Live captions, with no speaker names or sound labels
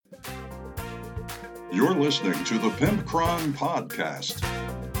You're listening to the Pimpcron Podcast.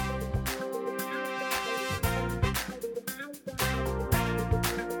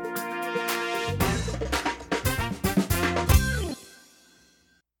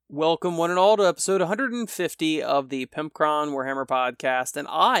 Welcome one and all to episode 150 of the Pimpcron Warhammer Podcast, and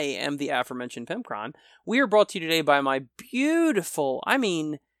I am the aforementioned Pimpcron. We are brought to you today by my beautiful,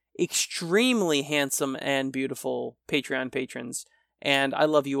 extremely handsome and beautiful Patreon patrons, and I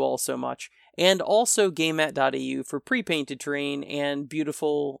love you all so much. And also GameMat.eu for pre-painted terrain and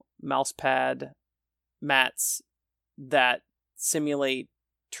beautiful mousepad mats that simulate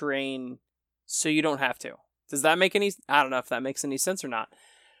terrain so you don't have to. Does that make any... I don't know if that makes any sense or not.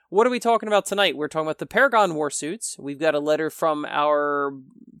 What are we talking about tonight? We're talking about the Paragon Warsuits. We've got a letter from our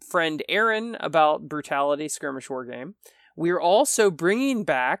friend Aaron about Brutality Skirmish War Game. We're also bringing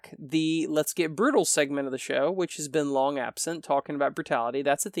back the Let's Get Brutal segment of the show, which has been long absent, talking about Brutality.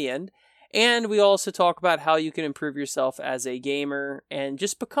 That's at the end. And we also talk about how you can improve yourself as a gamer and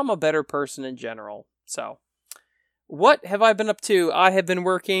just become a better person in general. So, what have I been up to? I have been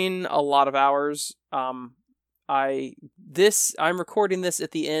working a lot of hours. I'm recording this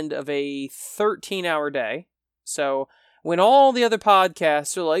at the end of a 13-hour day. So when all the other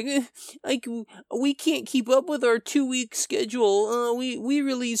podcasts are like we can't keep up with our 2-week schedule. We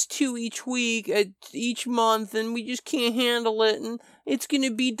release 2 each week each month, and we just can't handle it, and it's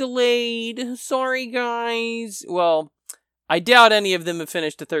gonna be delayed. Sorry, guys. Well, I doubt any of them have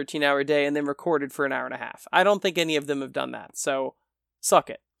finished a 13-hour day and then recorded for an hour and a half. I don't think any of them have done that. So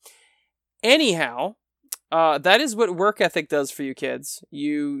suck it. Anyhow. That is what work ethic does for you kids.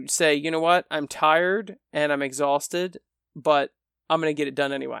 You say, you know what, I'm tired and I'm exhausted, but I'm going to get it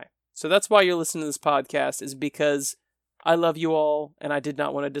done anyway. So that's why you're listening to this podcast, is because I love you all and I did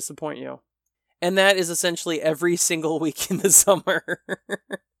not want to disappoint you. And that is essentially every single week in the summer.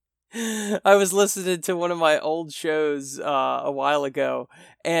 I was listening to one of my old shows a while ago,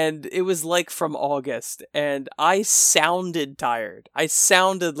 and it was like from August, and I sounded tired. I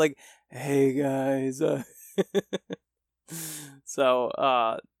sounded like, hey guys, So,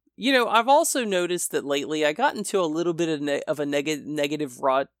 I've also noticed that lately I got into a little bit of a negative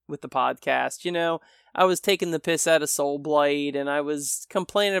rut with the podcast. I was taking the piss out of Soulblight, and I was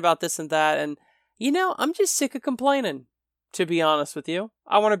complaining about this and that, and, I'm just sick of complaining, to be honest with you.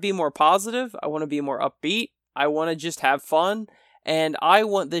 I want to be more positive, I want to be more upbeat, I want to just have fun, and I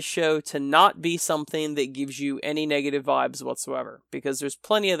want this show to not be something that gives you any negative vibes whatsoever, because there's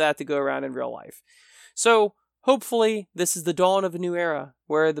plenty of that to go around in real life. So, hopefully, this is the dawn of a new era,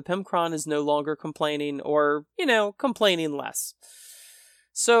 where the Pimpcron is no longer complaining, or, complaining less.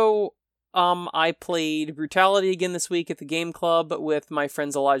 So, I played Brutality again this week at the Game Club with my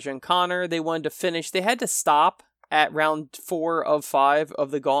friends Elijah and Connor. They wanted to finish. They had to stop at round 4 of 5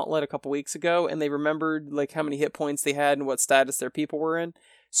 of the Gauntlet a couple weeks ago, and they remembered, how many hit points they had and what status their people were in.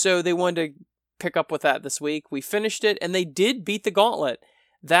 So, they wanted to pick up with that this week. We finished it, and they did beat the Gauntlet.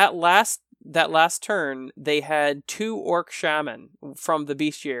 That last turn, they had 2 Orc Shaman from the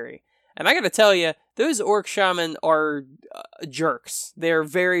Bestiary. And I gotta tell you, those Orc Shaman are jerks. They're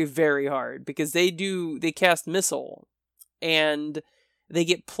very, very hard, because they cast Missile, and they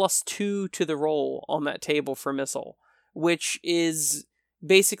get +2 to the roll on that table for Missile, which is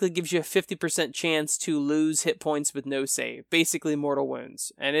basically gives you a 50% chance to lose hit points with no save. Basically mortal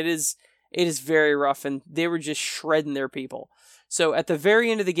wounds. And it is very rough, and they were just shredding their people. So at the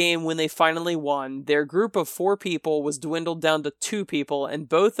very end of the game, when they finally won, their group of 4 people was dwindled down to 2 people, and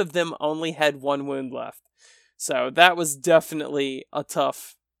both of them only had 1 wound left. So that was definitely a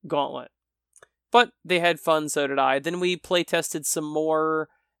tough gauntlet. But they had fun, so did I. Then we play-tested some more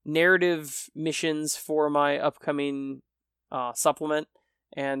narrative missions for my upcoming supplement.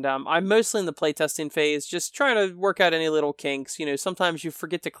 And I'm mostly in the playtesting phase, just trying to work out any little kinks. Sometimes you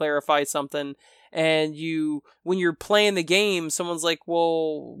forget to clarify something, and when you're playing the game, someone's like,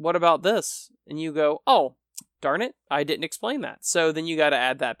 well, what about this? And you go, oh, darn it, I didn't explain that. So then you got to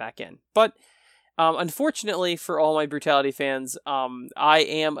add that back in. But unfortunately for all my Brutality fans, I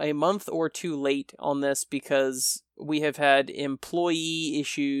am a month or 2 late on this, because we have had employee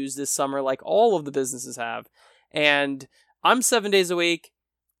issues this summer, like all of the businesses have. And I'm 7 days a week.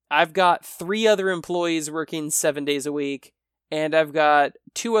 I've got 3 other employees working 7 days a week, and I've got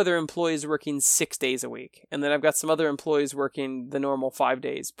 2 other employees working 6 days a week, and then I've got some other employees working the normal 5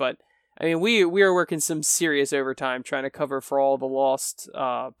 days. But we are working some serious overtime trying to cover for all the lost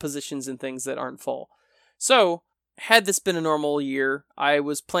positions and things that aren't full. So, had this been a normal year, I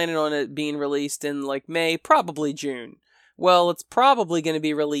was planning on it being released in May, probably June. Well, it's probably going to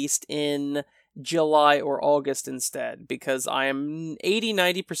be released in July or August instead, because I am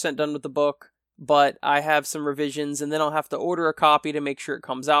 80-90% done with the book. but I have some revisions, and then I'll have to order a copy to make sure it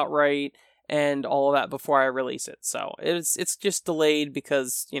comes out right and all of that before I release it. So it's just delayed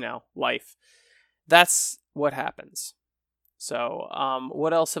because, life. That's what happens. So,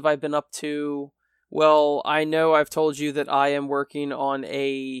 what else have I been up to? Well, I know I've told you that I am working on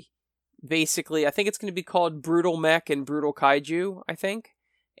basically, I think it's going to be called Brutal Mech and Brutal Kaiju, I think.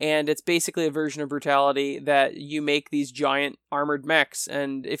 And it's basically a version of Brutality that you make these giant armored mechs.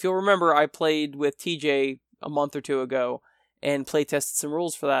 And if you'll remember, I played with TJ a month or two ago and playtested some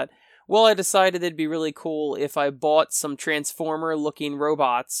rules for that. Well, I decided it'd be really cool if I bought some Transformer-looking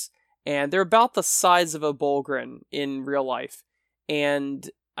robots, and they're about the size of a Bulgrin in real life. And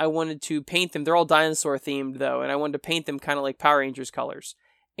I wanted to paint them. They're all dinosaur-themed, though, and I wanted to paint them kind of like Power Rangers colors.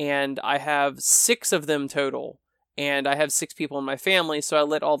 And I have 6 of them total. And I have 6 people in my family, so I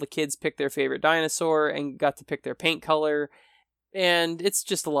let all the kids pick their favorite dinosaur and got to pick their paint color. And it's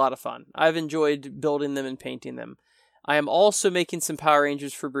just a lot of fun. I've enjoyed building them and painting them. I am also making some Power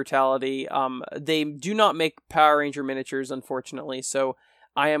Rangers for Brutality. They do not make Power Ranger miniatures, unfortunately, so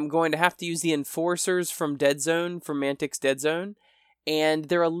I am going to have to use the Enforcers from Dead Zone, from Mantic's Dead Zone. And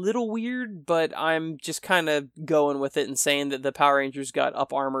they're a little weird, but I'm just kind of going with it and saying that the Power Rangers got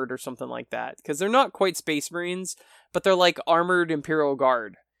up-armored or something like that. Because they're not quite Space Marines, but they're like armored Imperial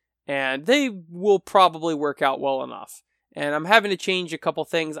Guard. And they will probably work out well enough. And I'm having to change a couple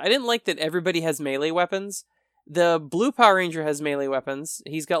things. I didn't like that everybody has melee weapons. The blue Power Ranger has melee weapons.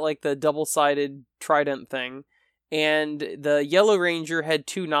 He's got like the double-sided trident thing. And the yellow Ranger had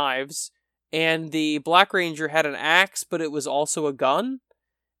 2 knives. And the Black Ranger had an axe, but it was also a gun.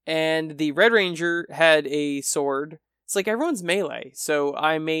 And the Red Ranger had a sword. It's like everyone's melee. So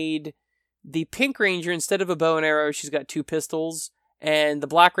I made the Pink Ranger, instead of a bow and arrow, she's got 2 pistols. And the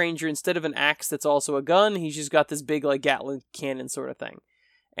Black Ranger, instead of an axe that's also a gun, he's just got this big like Gatling cannon sort of thing.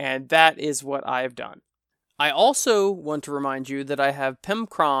 And that is what I've done. I also want to remind you that I have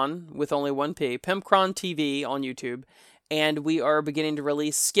Pemcron, with only 1 P, Pemcron TV on YouTube. And we are beginning to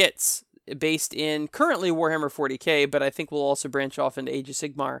release skits based in currently Warhammer 40k, but I think we'll also branch off into Age of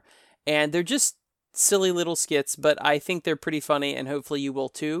Sigmar. And they're just silly little skits, but I think they're pretty funny, and hopefully you will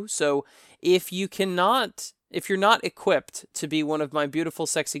too. So if you're not equipped to be one of my beautiful,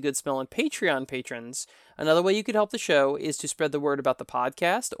 sexy, good-smelling Patreon patrons, another way you could help the show is to spread the word about the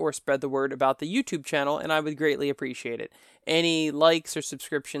podcast or spread the word about the YouTube channel, and I would greatly appreciate it. Any likes or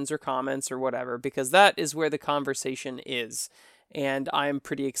subscriptions or comments or whatever, because that is where the conversation is. And I'm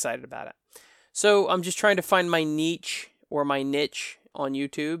pretty excited about it. So I'm just trying to find my niche on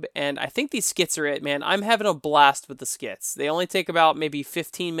YouTube, and I think these skits are it, man. I'm having a blast with the skits. They only take about maybe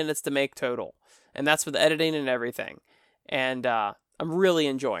 15 minutes to make total, and that's with editing and everything. And I'm really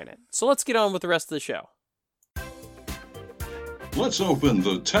enjoying it. So let's get on with the rest of the show. Let's open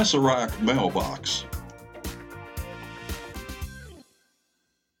the Tesseract mailbox.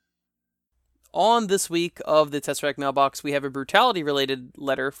 On this week of the Tesseract mailbox, we have a Brutality-related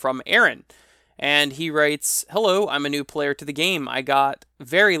letter from Aaron. And he writes, "Hello, I'm a new player to the game. I got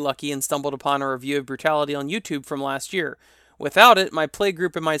very lucky and stumbled upon a review of Brutality on YouTube from last year. Without it, my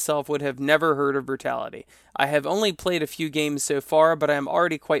playgroup and myself would have never heard of Brutality. I have only played a few games so far, but I am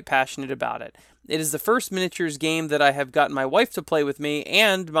already quite passionate about it. It is the first miniatures game that I have gotten my wife to play with me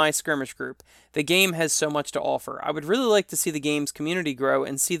and my skirmish group. The game has so much to offer. I would really like to see the game's community grow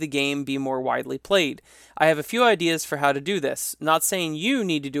and see the game be more widely played. I have a few ideas for how to do this. Not saying you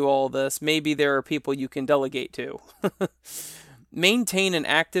need to do all this. Maybe there are people you can delegate to. Maintain an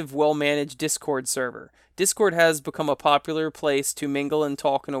active, well-managed Discord server. Discord has become a popular place to mingle and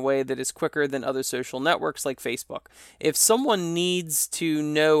talk in a way that is quicker than other social networks like Facebook. If someone needs to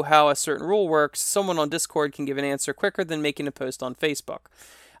know how a certain rule works, someone on Discord can give an answer quicker than making a post on Facebook."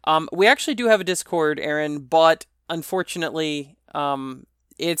 We actually do have a Discord, Aaron, but unfortunately,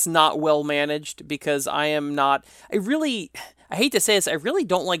 it's not well managed because I hate to say this, I really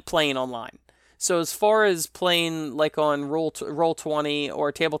don't like playing online. So as far as playing like on Roll20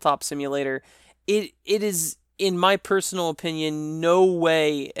 or Tabletop Simulator, it is, in my personal opinion, no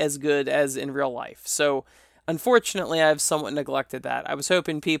way as good as in real life. So unfortunately, I've somewhat neglected that. I was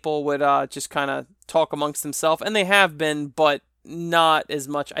hoping people would just kind of talk amongst themselves, and they have been, but not as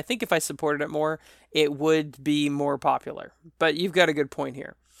much. I think if I supported it more, it would be more popular. But you've got a good point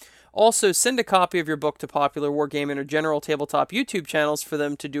here. Also, send a copy of your book to Popular Wargaming or General Tabletop YouTube channels for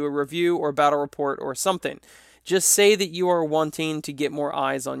them to do a review or battle report or something. Just say that you are wanting to get more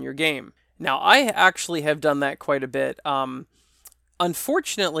eyes on your game. Now, I actually have done that quite a bit.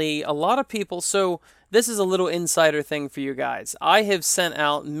 unfortunately, a lot of people. So this is a little insider thing for you guys. I have sent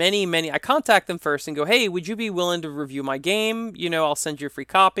out many. I contact them first and go, "Hey, would you be willing to review my game? I'll send you a free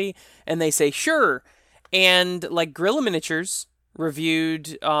copy." And they say, "Sure." And like Gorilla Miniatures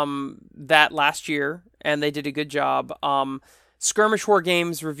reviewed that last year, and they did a good job. Skirmish War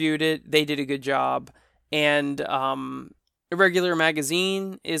Games reviewed it; they did a good job. And Irregular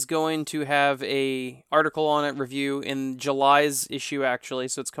Magazine is going to have a article on it review in July's issue, actually,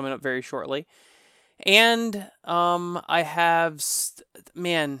 so it's coming up very shortly. And I have,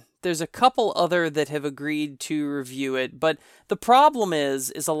 there's a couple other that have agreed to review it, but the problem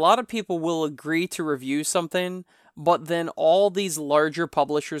is a lot of people will agree to review something, but then all these larger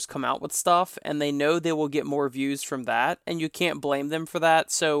publishers come out with stuff, and they know they will get more views from that, and you can't blame them for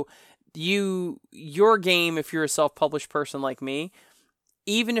that. So your game, if you're a self-published person like me,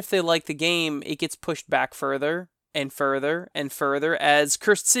 even if they like the game, it gets pushed back further and further and further as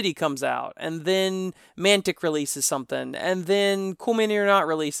Cursed City comes out, and then Mantic releases something, and then Cool Mini or Not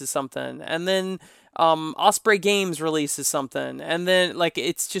releases something, and then Osprey Games releases something, and then like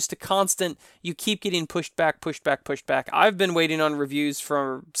it's just a constant. You keep getting pushed back. I've been waiting on reviews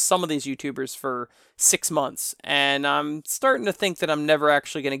for some of these YouTubers for 6 months, and I'm starting to think that I'm never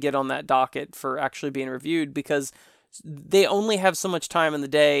actually going to get on that docket for actually being reviewed, because they only have so much time in the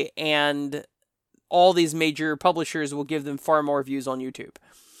day, and all these major publishers will give them far more views on YouTube.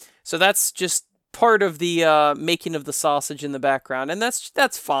 So that's just part of the making of the sausage in the background, and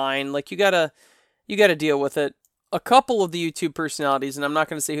that's fine. Like you gotta deal with it. A couple of the YouTube personalities, and I'm not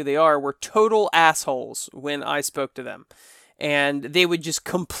going to say who they are, were total assholes when I spoke to them, and they would just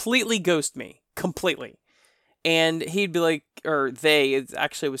completely ghost me, completely. And he'd be like, or they, it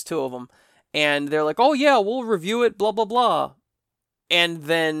actually was two of them, and they're like, "Oh yeah, we'll review it, blah blah blah," and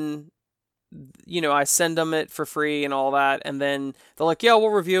then I send them it for free and all that, and then they're like, "Yeah, we'll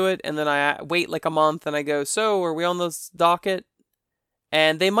review it," and then I wait like a month, and I go, "So, are we on this docket?"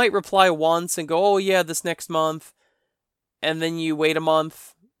 And they might reply once and go, "Oh yeah, this next month," and then you wait a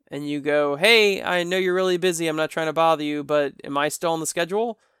month, and you go, "Hey, I know you're really busy, I'm not trying to bother you, but am I still on the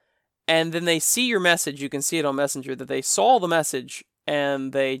schedule?" And then they see your message, you can see it on Messenger, that they saw the message,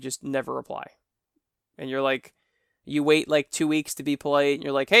 and they just never reply. And you're like, you wait like 2 weeks to be polite, and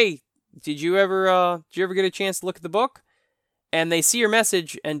you're like, "Hey, did you ever get a chance to look at the book?" And they see your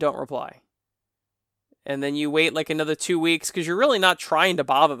message and don't reply. And then you wait like another 2 weeks because you're really not trying to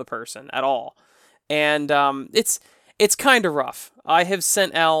bother the person at all. And it's kind of rough. I have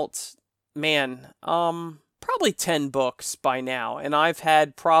sent out, probably 10 books by now, and I've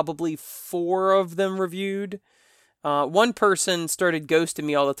had probably 4 of them reviewed. One person started ghosting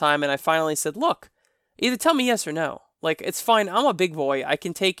me all the time, and I finally said, "Look, either tell me yes or no. Like, it's fine. I'm a big boy. I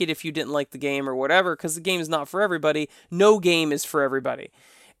can take it if you didn't like the game or whatever, because the game is not for everybody. No game is for everybody."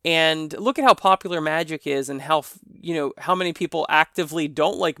 And look at how popular Magic is, and how many people actively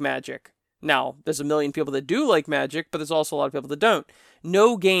don't like Magic. Now, there's a million people that do like Magic, but there's also a lot of people that don't.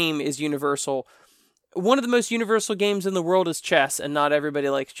 No game is universal. One of the most universal games in the world is chess, and not everybody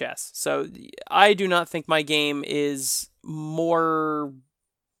likes chess. So I do not think my game is more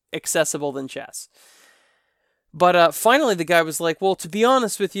accessible than chess. But finally, the guy was like, "Well, to be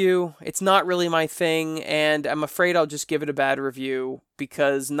honest with you, it's not really my thing, and I'm afraid I'll just give it a bad review,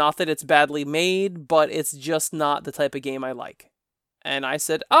 because not that it's badly made, but it's just not the type of game I like." And I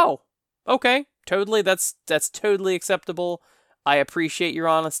said, "Oh, okay, totally, that's totally acceptable. I appreciate your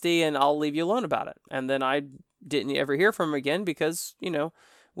honesty, and I'll leave you alone about it." And then I didn't ever hear from him again, because,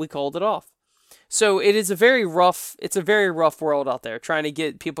 we called it off. So it's a very rough world out there, trying to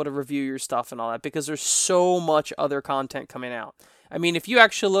get people to review your stuff and all that, because there's so much other content coming out. I mean, if you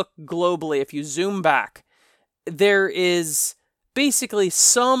actually look globally, if you zoom back, there is basically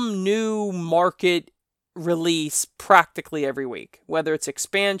some new market release practically every week, whether it's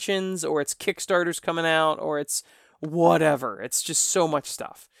expansions or it's Kickstarters coming out or it's whatever. It's just so much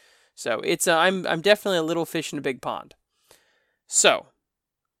stuff. So I'm definitely a little fish in a big pond. So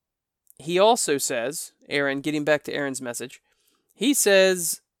he also says, Aaron, getting back to Aaron's message, he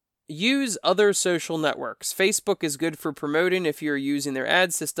says, use other social networks. Facebook is good for promoting if you're using their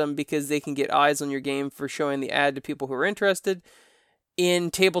ad system, because they can get eyes on your game for showing the ad to people who are interested in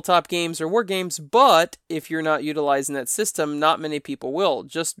tabletop games or war games. But if you're not utilizing that system, not many people will.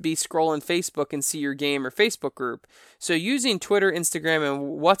 Just be scrolling Facebook and see your game or Facebook group. So using Twitter, Instagram,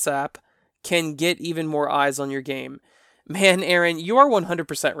 and WhatsApp can get even more eyes on your game. Man, Aaron, you are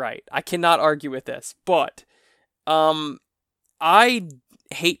 100% right. I cannot argue with this. But I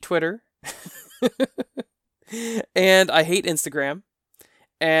hate Twitter. And I hate Instagram.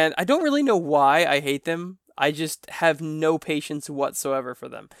 And I don't really know why I hate them. I just have no patience whatsoever for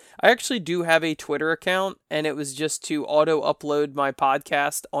them. I actually do have a Twitter account, and it was just to auto-upload my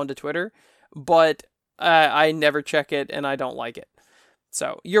podcast onto Twitter, but I never check it, and I don't like it.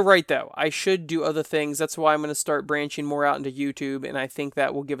 So, you're right, though. I should do other things. That's why I'm going to start branching more out into YouTube, and I think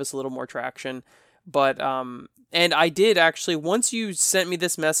that will give us a little more traction. But, and I did actually, once you sent me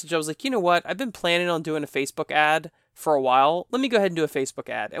this message, I was like, you know what? I've been planning on doing a Facebook ad for a while. Let me go ahead and do a Facebook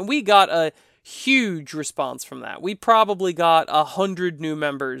ad. And we got a huge response from that. We probably got 100 new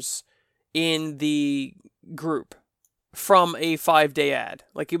members in the group from a 5-day ad.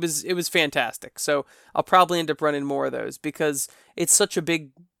 Like, it was fantastic. So I'll probably end up running more of those because it's such a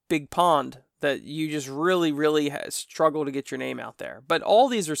big pond that you just really struggle to get your name out there. But all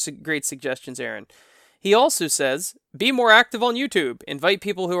these are great suggestions, Aaron. He also says, be more active on YouTube. Invite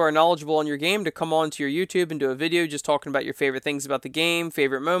people who are knowledgeable on your game to come on to your YouTube and do a video just talking about your favorite things about the game,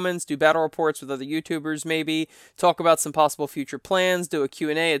 favorite moments, do battle reports with other YouTubers maybe, talk about some possible future plans, do a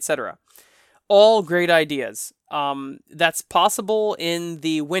Q&A, etc. All great ideas. That's possible in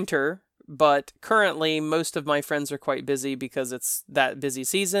the winter, but currently most of my friends are quite busy because it's that busy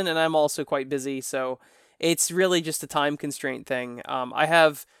season, and I'm also quite busy, so it's really just a time constraint thing. I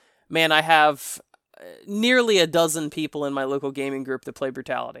have nearly a dozen people in my local gaming group that play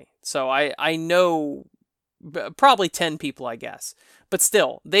Brutality. So I know probably 10 people, I guess. But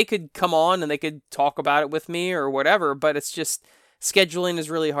still, they could come on and they could talk about it with me or whatever, but it's just scheduling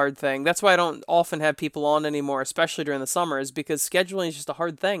is really a hard thing. That's why I don't often have people on anymore, especially during the summers, because scheduling is just a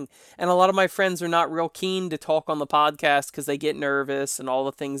hard thing. And a lot of my friends are not real keen to talk on the podcast because they get nervous and all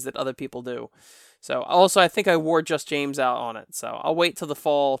the things that other people do. So, also, I think I wore Just James out on it, so I'll wait till the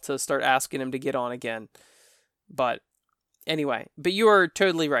fall to start asking him to get on again. But, anyway, but you are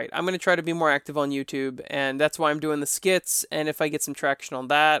totally right. I'm going to try to be more active on YouTube, and that's why I'm doing the skits, and if I get some traction on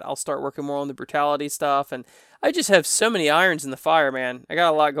that, I'll start working more on the Brutality stuff, and I just have so many irons in the fire, man. I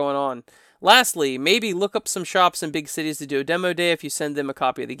got a lot going on. Lastly, maybe look up some shops in big cities to do a demo day if you send them a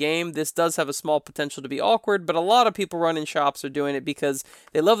copy of the game. This does have a small potential to be awkward, but a lot of people running shops are doing it because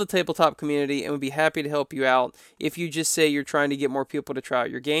they love the tabletop community and would be happy to help you out if you just say you're trying to get more people to try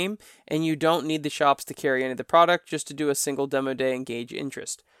out your game, and you don't need the shops to carry any of the product, just to do a single demo day and gauge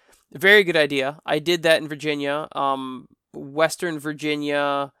interest. Very good idea. I did that in Virginia, Western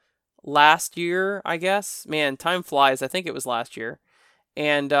Virginia last year, I guess. Man, time flies. I think it was last year.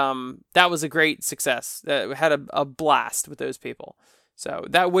 And that was a great success. We had a blast with those people. So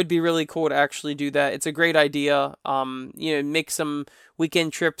that would be really cool to actually do that. It's a great idea. Make some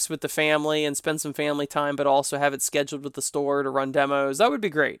weekend trips with the family and spend some family time, but also have it scheduled with the store to run demos. That would be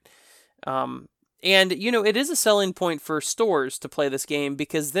great. And, it is a selling point for stores to play this game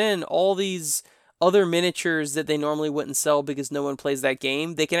because then all these other miniatures that they normally wouldn't sell because no one plays that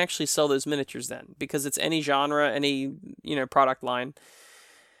game, they can actually sell those miniatures then because it's any genre, any, product line.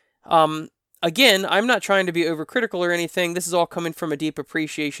 Again, I'm not trying to be overcritical or anything. This is all coming from a deep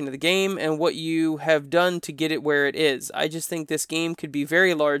appreciation of the game and what you have done to get it where it is. I just think this game could be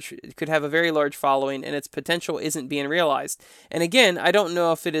very large, it could have a very large following, and its potential isn't being realized. And again, I don't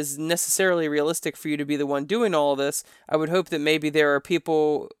know if it is necessarily realistic for you to be the one doing all of this. I would hope that maybe there are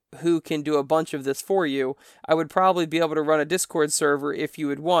people who can do a bunch of this for you. I would probably be able to run a Discord server if you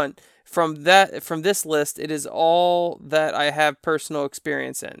would want. From this list, it is all that I have personal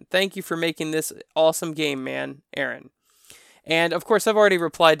experience in. Thank you for making this awesome game, man, Aaron. And of course, I've already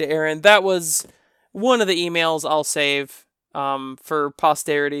replied to Aaron. That was one of the emails I'll save for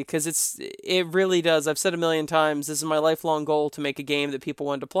posterity because it really does. I've said a million times, this is my lifelong goal to make a game that people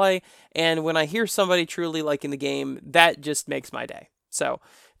want to play. And when I hear somebody truly liking the game, that just makes my day. So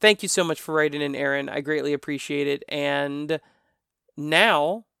thank you so much for writing in, Aaron. I greatly appreciate it. And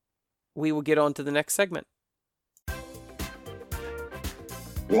now we will get on to the next segment.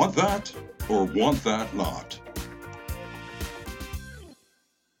 Want that or want that not?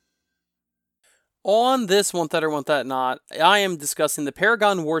 On this Want That or Want That Not, I am discussing the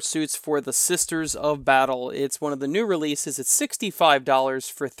Paragon War Suits for the Sisters of Battle. It's one of the new releases. It's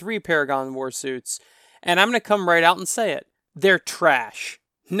 $65 for 3 Paragon War Suits. And I'm going to come right out and say it. They're trash.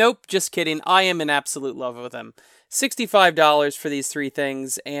 Nope, just kidding. I am in absolute love with them. $65 for these 3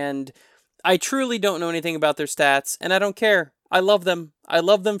 things, and I truly don't know anything about their stats, and I don't care. I love them. I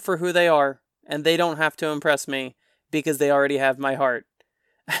love them for who they are, and they don't have to impress me because they already have my heart.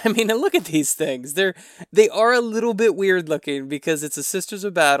 I mean, and look at these things. They are a little bit weird looking because it's a Sister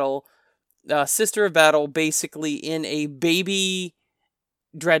of Battle basically in a baby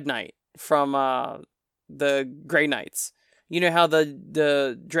Dread Knight from the Grey Knights. You know how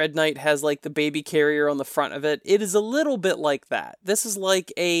the Dread Knight has like the baby carrier on the front of it? It is a little bit like that. This is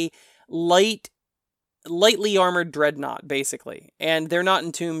like a light lightly armored dreadnought, basically. And they're not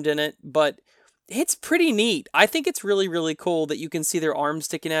entombed in it, but it's pretty neat. I think it's really, really cool that you can see their arms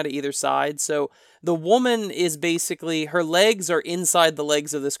sticking out of either side. So the woman is basically, her legs are inside the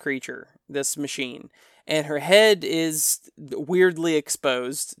legs of this creature, this machine. And her head is weirdly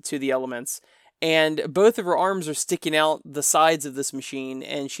exposed to the elements. And both of her arms are sticking out the sides of this machine.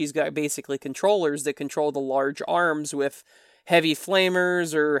 And she's got basically controllers that control the large arms with heavy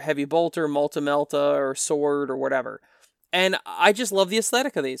flamers or heavy bolter, multi-melta, or sword, or whatever. And I just love the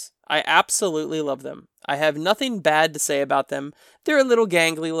aesthetic of these. I absolutely love them. I have nothing bad to say about them. They're a little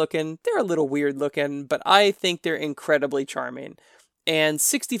gangly looking, they're a little weird looking, but I think they're incredibly charming. And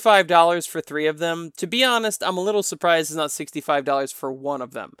 $65 for 3 of them, to be honest, I'm a little surprised it's not $65 for 1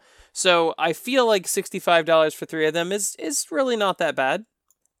 of them. So I feel like $65 for 3 of them is really not that bad.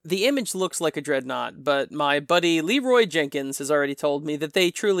 The image looks like a dreadnought, but my buddy Leroy Jenkins has already told me that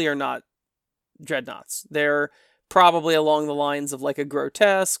they truly are not dreadnoughts. They're probably along the lines of like a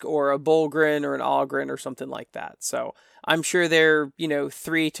Grotesque or a Bulgrin or an Ogren or something like that. So I'm sure they're,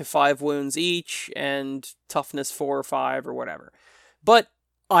 3 to 5 wounds each and toughness 4 or 5 or whatever. But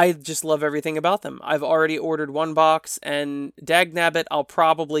I just love everything about them. I've already ordered 1 box, and dagnabbit, I'll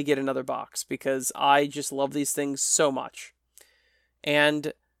probably get another box because I just love these things so much.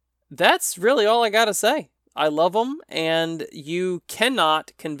 And that's really all I gotta say. I love them, and you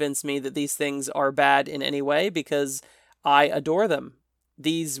cannot convince me that these things are bad in any way because I adore them.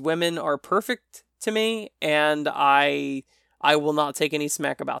 These women are perfect to me, and I will not take any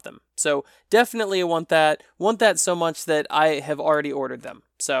smack about them. So definitely I want that. Want that so much that I have already ordered them.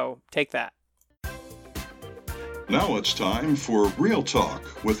 So take that. Now it's time for Real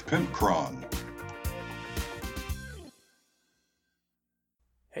Talk with Pimpcron.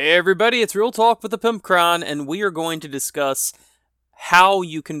 Hey everybody, it's Real Talk with the Pimpcron, and we are going to discuss how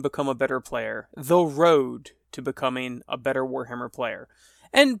you can become a better player, the road to becoming a better Warhammer player,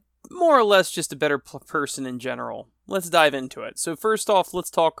 and more or less just a better person in general. Let's dive into it. So first off, let's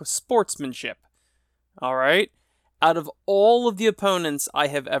talk sportsmanship. Alright? Out of all of the opponents I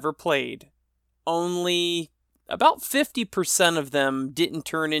have ever played, only about 50% of them didn't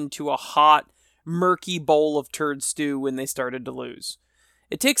turn into a hot, murky bowl of turd stew when they started to lose.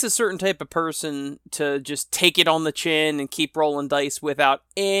 It takes a certain type of person to just take it on the chin and keep rolling dice without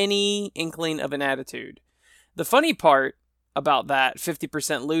any inkling of an attitude. The funny part about that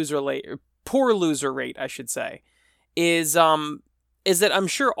 50% loser rate, poor loser rate, I should say, is that I'm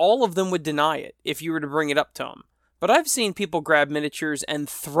sure all of them would deny it if you were to bring it up to them. But I've seen people grab miniatures and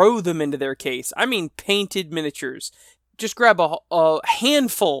throw them into their case. I mean painted miniatures. Just grab a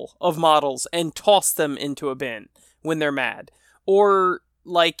handful of models and toss them into a bin when they're mad. Or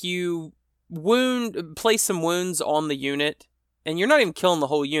like you place some wounds on the unit, and you're not even killing the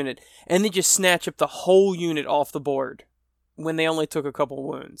whole unit, and they just snatch up the whole unit off the board when they only took a couple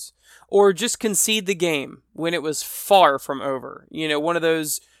wounds. Or just concede the game when it was far from over. One of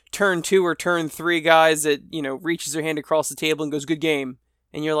those turn 2 or turn 3 guys that, reaches their hand across the table and goes, good game.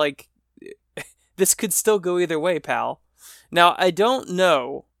 And you're like, this could still go either way, pal. Now, I don't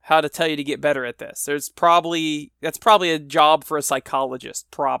know how to tell you to get better at this. That's probably a job for a psychologist,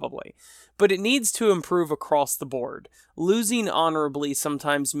 probably. But it needs to improve across the board. Losing honorably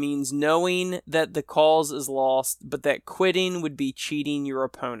sometimes means knowing that the cause is lost, but that quitting would be cheating your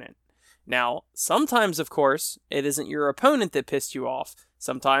opponent. Now, sometimes, of course, it isn't your opponent that pissed you off.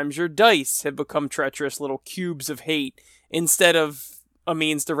 Sometimes your dice have become treacherous little cubes of hate instead of a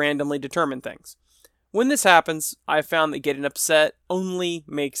means to randomly determine things. When this happens, I've found that getting upset only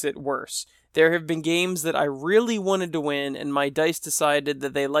makes it worse. There have been games that I really wanted to win, and my dice decided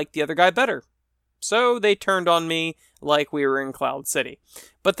that they liked the other guy better. So they turned on me like we were in Cloud City.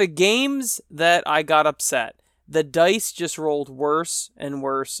 But the games that I got upset, the dice just rolled worse and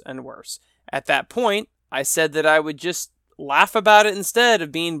worse and worse. At that point, I said that I would just laugh about it instead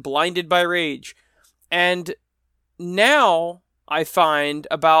of being blinded by rage. And now I find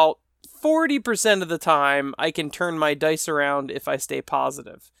about 40% of the time I can turn my dice around if I stay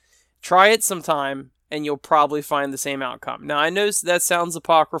positive. Try it sometime and you'll probably find the same outcome. Now I know that sounds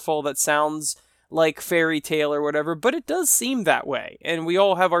apocryphal, that sounds like fairy tale or whatever, but it does seem that way. And we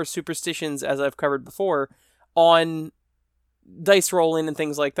all have our superstitions, as I've covered before, on dice rolling and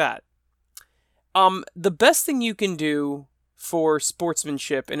things like that. The best thing you can do for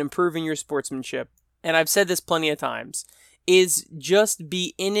sportsmanship and improving your sportsmanship, and I've said this plenty of times, is just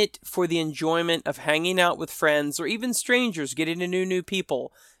be in it for the enjoyment of hanging out with friends or even strangers, getting to know new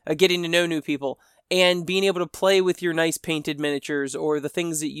people, and being able to play with your nice painted miniatures or the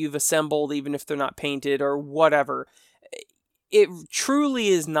things that you've assembled, even if they're not painted or whatever. it truly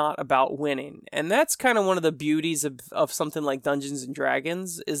is not about winning. And that's kind of one of the beauties of something like Dungeons and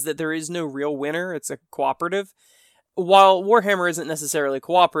Dragons, is that there is no real winner. It's a cooperative. While Warhammer isn't necessarily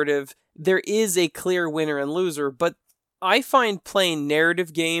cooperative, there is a clear winner and loser, but I find playing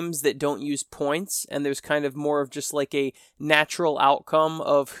narrative games that don't use points, and there's kind of more of just like a natural outcome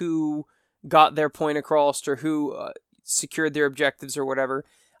of who got their point across or who secured their objectives or whatever,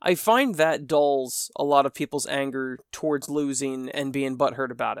 I find that dulls a lot of people's anger towards losing and being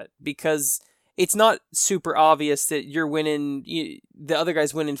butthurt about it, because it's not super obvious that you're winning, the other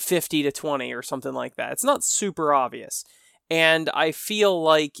guy's winning 50-20 or something like that. It's not super obvious. And I feel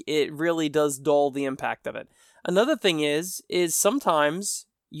like it really does dull the impact of it. Another thing is sometimes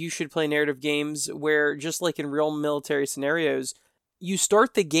you should play narrative games where, just like in real military scenarios, you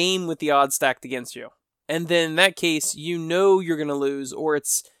start the game with the odds stacked against you. And then in that case, you know you're going to lose, or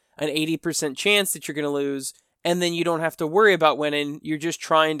it's an 80% chance that you're going to lose, and then you don't have to worry about winning. You're just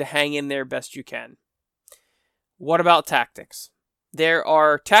trying to hang in there best you can. What about tactics? There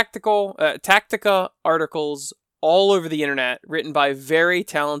are Tactica articles all over the internet written by very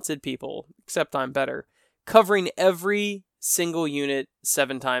talented people, except I'm better, covering every single unit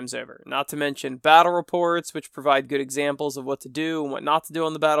 7 times over. Not to mention battle reports, which provide good examples of what to do and what not to do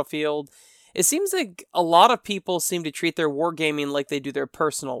on the battlefield. It seems like a lot of people seem to treat their wargaming like they do their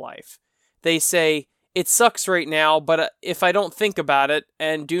personal life. They say, it sucks right now, but if I don't think about it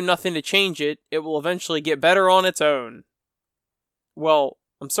and do nothing to change it, it will eventually get better on its own. Well,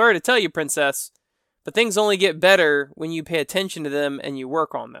 I'm sorry to tell you, princess, but things only get better when you pay attention to them and you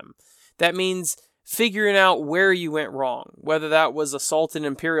work on them. That means figuring out where you went wrong, whether that was assaulting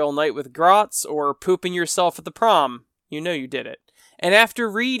Imperial Knight with grots or pooping yourself at the prom. You know you did it. And after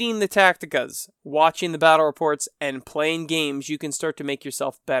reading the tacticas, watching the battle reports, and playing games, you can start to make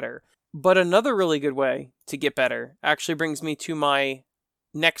yourself better. But another really good way to get better actually brings me to my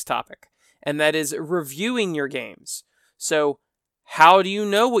next topic, and that is reviewing your games. So, how do you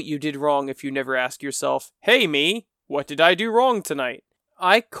know what you did wrong if you never ask yourself, hey me, what did I do wrong tonight?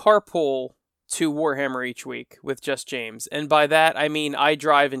 I carpool to Warhammer each week with Just James, and by that I mean I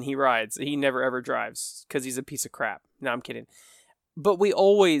drive and he rides. He never ever drives, because he's a piece of crap. No, I'm kidding. But we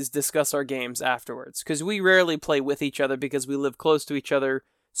always discuss our games afterwards, because we rarely play with each other because we live close to each other,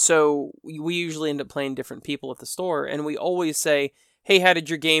 so we usually end up playing different people at the store, and we always say, hey, how did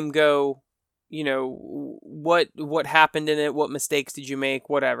your game go? You know, what happened in it? What mistakes did you make?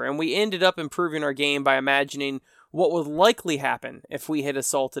 Whatever. And we ended up improving our game by imagining what would likely happen if we had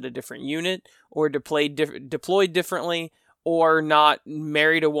assaulted a different unit, or deployed differently, or not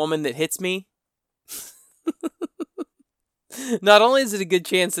married a woman that hits me. Not only is it a good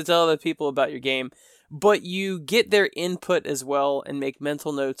chance to tell other people about your game, but you get their input as well and make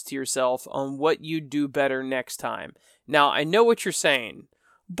mental notes to yourself on what you do better next time. Now, I know what you're saying,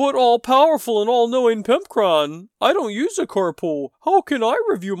 but all-powerful and all-knowing Pimpcron, I don't use a carpool. How can I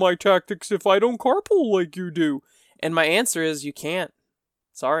review my tactics if I don't carpool like you do? And my answer is, you can't.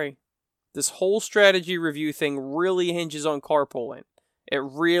 Sorry. This whole strategy review thing really hinges on carpooling. It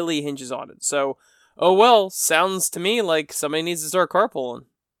really hinges on it. So, oh well, sounds to me like somebody needs to start carpooling.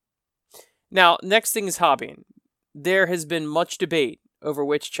 Now, next thing is hobbying. There has been much debate over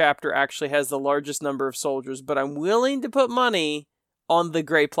which chapter actually has the largest number of soldiers, but I'm willing to put money on the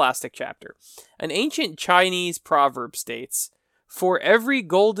gray plastic chapter. An ancient Chinese proverb states, for every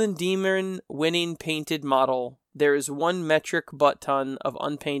golden demon winning painted model, there is 1 metric butt ton of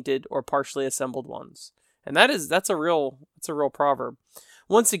unpainted or partially assembled ones. And that's a real proverb.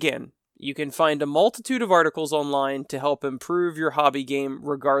 Once again, you can find a multitude of articles online to help improve your hobby game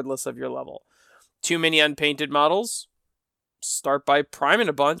regardless of your level. Too many unpainted models? Start by priming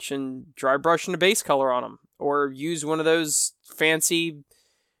a bunch and dry brushing a base color on them. Or use one of those fancy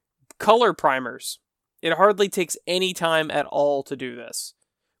color primers. It hardly takes any time at all to do this.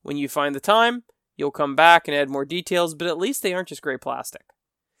 When you find the time, you'll come back and add more details, but at least they aren't just gray plastic.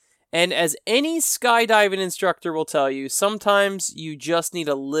 And as any skydiving instructor will tell you, sometimes you just need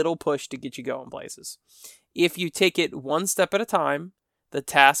a little push to get you going places. If you take it one step at a time, the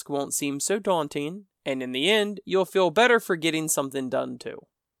task won't seem so daunting, and in the end, you'll feel better for getting something done too.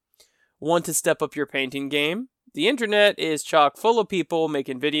 Want to step up your painting game? The internet is chock full of people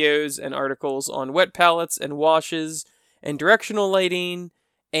making videos and articles on wet palettes and washes and directional lighting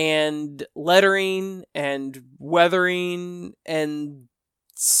and lettering and weathering and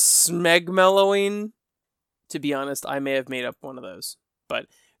smeg mellowing. To be honest, I may have made up one of those. But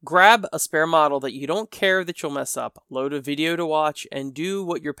grab a spare model that you don't care that you'll mess up, load a video to watch, and do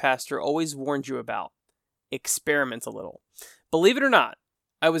what your pastor always warned you about. Experiment a little. Believe it or not,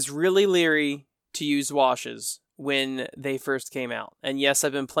 I was really leery to use washes when they first came out. And yes,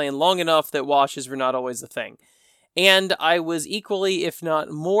 I've been playing long enough that washes were not always a thing. And I was equally, if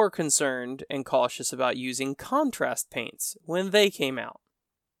not more, concerned and cautious about using contrast paints when they came out.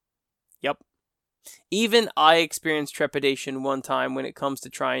 Yep. Even I experienced trepidation one time when it comes to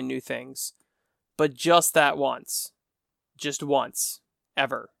trying new things. But just that once. Just once.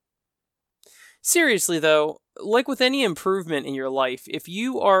 Ever. Seriously though, like with any improvement in your life, if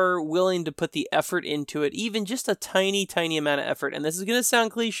you are willing to put the effort into it, even just a tiny, tiny amount of effort, and this is going to sound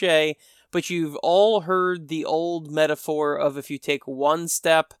cliche, but you've all heard the old metaphor of if you take one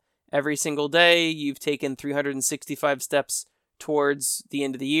step every single day, you've taken 365 steps towards the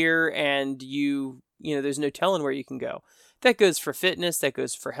end of the year, and you know, there's no telling where you can go. That goes for fitness, that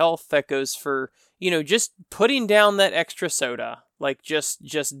goes for health, that goes for, just putting down that extra soda. Like,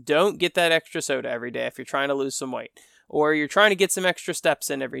 just don't get that extra soda every day if you're trying to lose some weight. Or you're trying to get some extra steps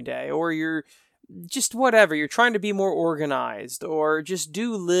in every day. Or you're just whatever. You're trying to be more organized. Or just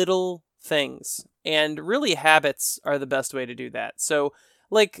do little things. And really, habits are the best way to do that. So,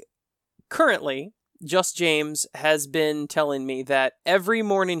 like, currently, Just James has been telling me that every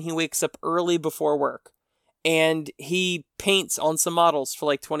morning he wakes up early before work. And he paints on some models for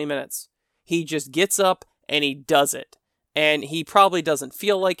like 20 minutes. He just gets up and he does it. And he probably doesn't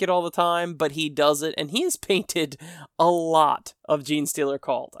feel like it all the time, but he does it. And he has painted a lot of Genestealer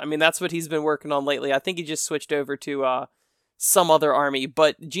Cult. I mean, that's what he's been working on lately. I think he just switched over to some other army.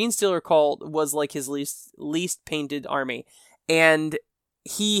 But Genestealer Cult was like his least painted army. And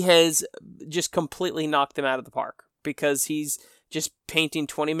he has just completely knocked them out of the park. Because he's just painting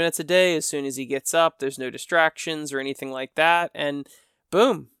 20 minutes a day as soon as he gets up. There's no distractions or anything like that. And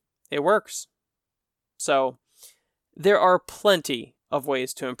boom, it works. So there are plenty of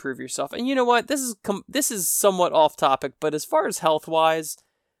ways to improve yourself. And you know what? This is somewhat off topic, but as far as health-wise,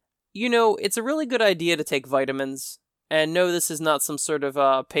 it's a really good idea to take vitamins. And no, this is not some sort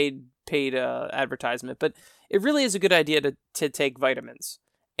of paid advertisement, but it really is a good idea to take vitamins.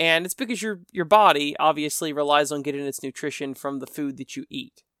 And it's because your body obviously relies on getting its nutrition from the food that you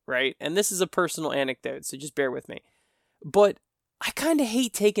eat, right? And this is a personal anecdote, so just bear with me. But I kind of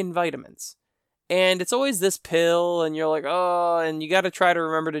hate taking vitamins. And it's always this pill, and you're like, oh, and you got to try to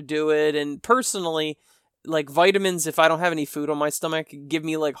remember to do it. And personally, like vitamins, if I don't have any food on my stomach, give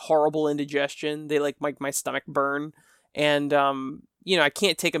me like horrible indigestion. They like make my stomach burn. And, I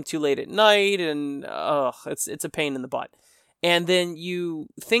can't take them too late at night, and it's a pain in the butt. And then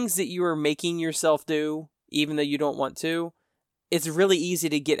things that you are making yourself do, even though you don't want to, it's really easy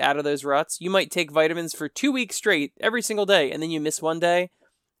to get out of those ruts. You might take vitamins for 2 weeks straight, every single day, and then you miss one day.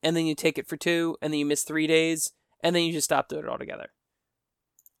 And then you take it for 2, and then you miss 3 days, and then you just stop doing it altogether.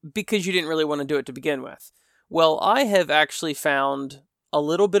 Because you didn't really want to do it to begin with. Well, I have actually found a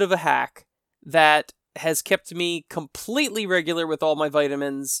little bit of a hack that has kept me completely regular with all my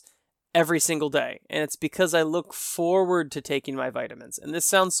vitamins every single day. And it's because I look forward to taking my vitamins. And this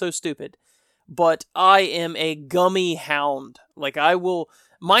sounds so stupid, but I am a gummy hound. Like,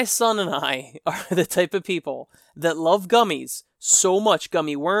 my son and I are the type of people that love gummies so much.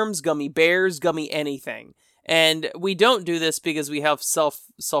 Gummy worms, gummy bears, gummy anything. And we don't do this because we have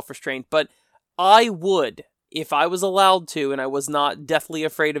self-restraint, but I would, if I was allowed to and I was not deathly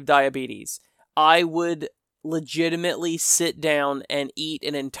afraid of diabetes, I would legitimately sit down and eat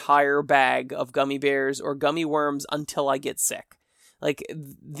an entire bag of gummy bears or gummy worms until I get sick. Like,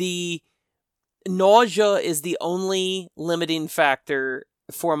 the nausea is the only limiting factor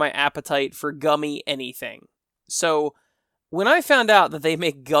for my appetite for gummy anything. So when I found out that they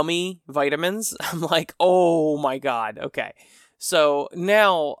make gummy vitamins, I'm like, oh my God, okay. So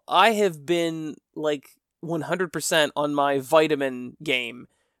now I have been like 100% on my vitamin game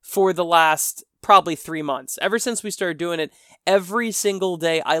for the last probably 3 months. Ever since we started doing it, every single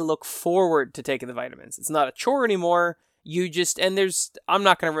day I look forward to taking the vitamins. It's not a chore anymore. I'm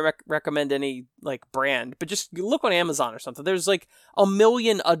not going to recommend any like brand, but just look on Amazon or something. There's like a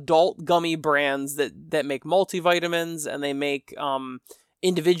million adult gummy brands that make multivitamins, and they make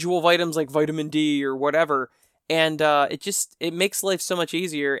individual vitamins like vitamin D or whatever. And it makes life so much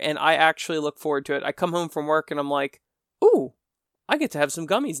easier. And I actually look forward to it. I come home from work and I'm like, ooh, I get to have some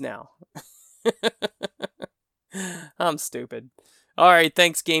gummies now. I'm stupid. All right,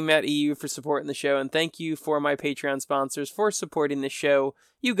 thanks GameMatEU for supporting the show, and thank you for my Patreon sponsors for supporting the show.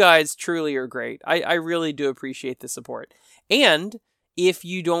 You guys truly are great. I really do appreciate the support. And if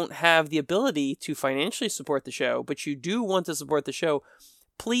you don't have the ability to financially support the show, but you do want to support the show,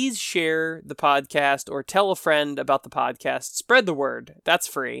 please share the podcast or tell a friend about the podcast. Spread the word. That's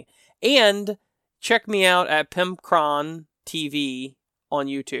free. And check me out at Pimpcron TV on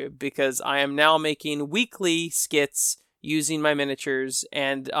YouTube, because I am now making weekly skits using my miniatures,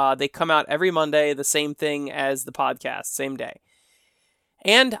 and they come out every Monday, the same thing as the podcast, same day.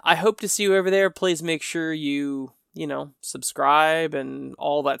 And I hope to see you over there. Please make sure you subscribe and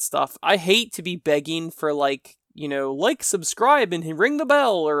all that stuff. I hate to be begging for like, subscribe and ring the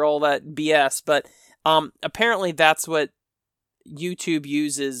bell or all that BS, but apparently that's what YouTube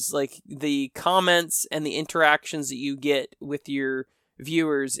uses. Like, the comments and the interactions that you get with your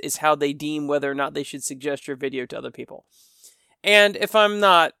viewers is how they deem whether or not they should suggest your video to other people. And if I'm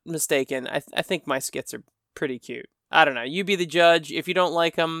not mistaken, I think my skits are pretty cute. I don't know. You be the judge. If you don't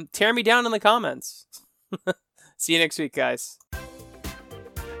like them, tear me down in the comments. See you next week, guys.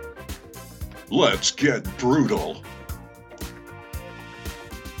 Let's get brutal.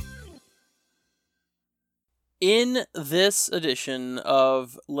 In this edition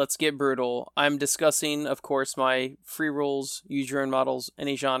of Let's Get Brutal, I'm discussing, of course, my free rules, use your own models,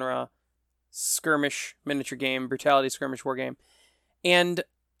 any genre, skirmish, miniature game, brutality, skirmish, war game. And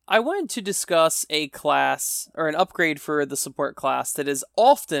I wanted to discuss a class, or an upgrade for the support class that is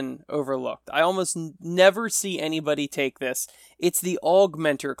often overlooked. I almost never see anybody take this. It's the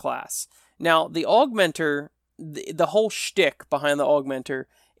Augmenter class. Now, the Augmenter, the whole shtick behind the Augmenter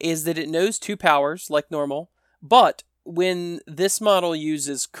is that it knows 2 powers, like normal. But when this model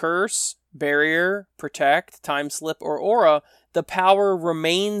uses Curse, Barrier, Protect, Time Slip, or Aura, the power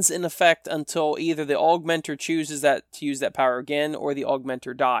remains in effect until either the Augmenter chooses to use that power again, or the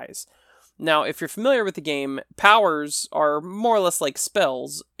Augmenter dies. Now, if you're familiar with the game, powers are more or less like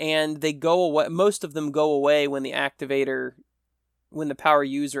spells, and they go away. Most of them go away when the power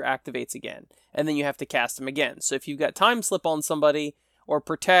user activates again, and then you have to cast them again. So if you've got Time Slip on somebody, or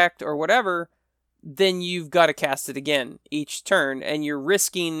Protect, or whatever, then you've got to cast it again each turn, and you're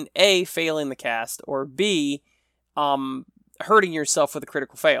risking A, failing the cast, or B, hurting yourself with a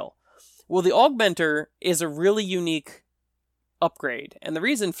critical fail. Well, the Augmenter is a really unique upgrade, and the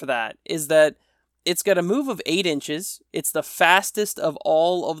reason for that is that it's got a move of 8 inches, it's the fastest of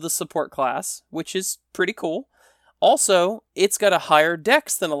all of the support class, which is pretty cool. Also, it's got a higher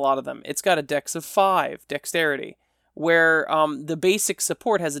dex than a lot of them. It's got a dex of 5, dexterity, where the basic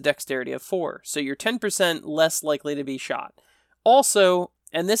support has a dexterity of 4, so you're 10% less likely to be shot. Also,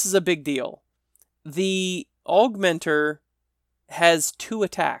 and this is a big deal, the Augmenter has 2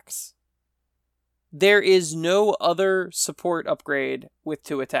 attacks. There is no other support upgrade with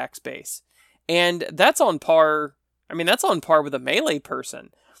 2 attacks base. And that's on par, that's on par with a melee person.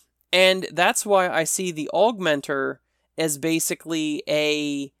 And that's why I see the Augmenter as basically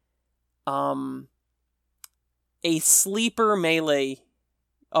a sleeper melee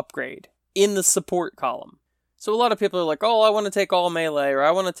upgrade in the support column. So a lot of people are like, oh, I want to take all melee, or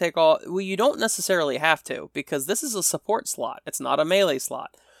I want to take all... Well, you don't necessarily have to, because this is a support slot. It's not a melee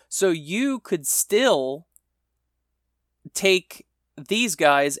slot. So you could still take these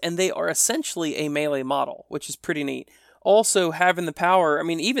guys, and they are essentially a melee model, which is pretty neat. Also, having the power...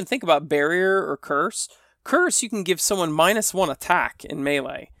 even think about Barrier or Curse. Curse, you can give someone -1 attack in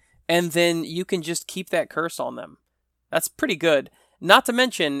melee, and then you can just keep that curse on them. That's pretty good. Not to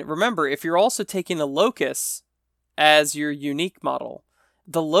mention, remember, if you're also taking a Locus as your unique model,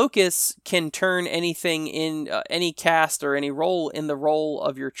 the Locus can turn anything in any cast or any role in the role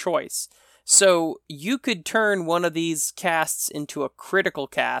of your choice. So you could turn one of these casts into a critical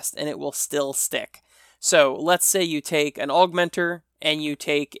cast and it will still stick. So let's say you take an Augmenter and you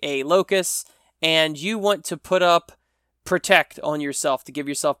take a Locus and you want to put up Protect on yourself to give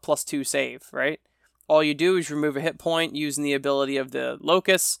yourself +2 save, right? All you do is remove a hit point using the ability of the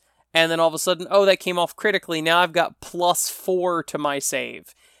Locus, and then all of a sudden, oh, that came off critically, now I've got +4 to my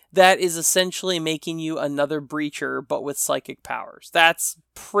save. That is essentially making you another Breacher, but with psychic powers. That's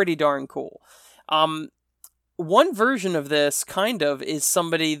pretty darn cool. One version of this, kind of, is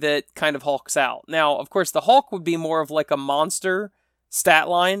somebody that kind of hulks out. Now, of course, the Hulk would be more of like a monster stat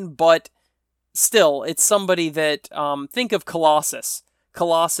line, but still, it's somebody that, think of Colossus.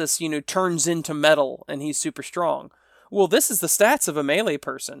 Colossus, turns into metal and he's super strong. Well, this is the stats of a melee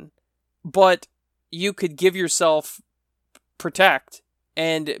person, but you could give yourself Protect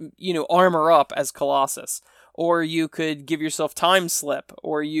and, armor up as Colossus. Or you could give yourself Time Slip,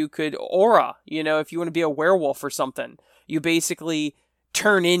 or you could Aura, if you want to be a werewolf or something. You basically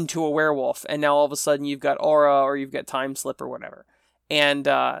turn into a werewolf, and now all of a sudden you've got Aura, or you've got Time Slip, or whatever. And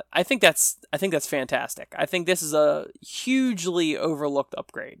I think that's fantastic. I think this is a hugely overlooked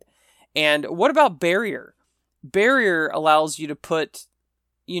upgrade. And what about Barrier? Barrier allows you to put,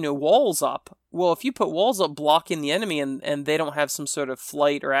 walls up. Well, if you put walls up blocking the enemy and they don't have some sort of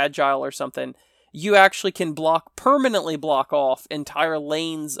flight or agile or something, you actually can permanently block off entire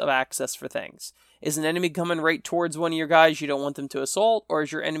lanes of access for things. Is an enemy coming right towards one of your guys you don't want them to assault, or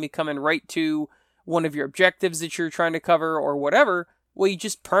is your enemy coming right to one of your objectives that you're trying to cover, or whatever? Well, you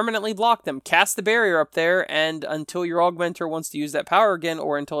just permanently block them. Cast the barrier up there, and until your augmenter wants to use that power again,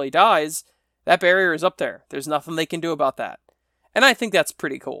 or until he dies, that barrier is up there. There's nothing they can do about that. And I think that's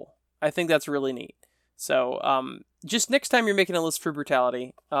pretty cool. I think that's really neat. So, just next time you're making a list for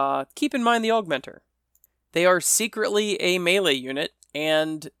Brutality, keep in mind the Augmenter. They are secretly a melee unit,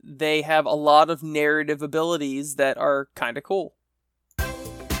 and they have a lot of narrative abilities that are kind of cool.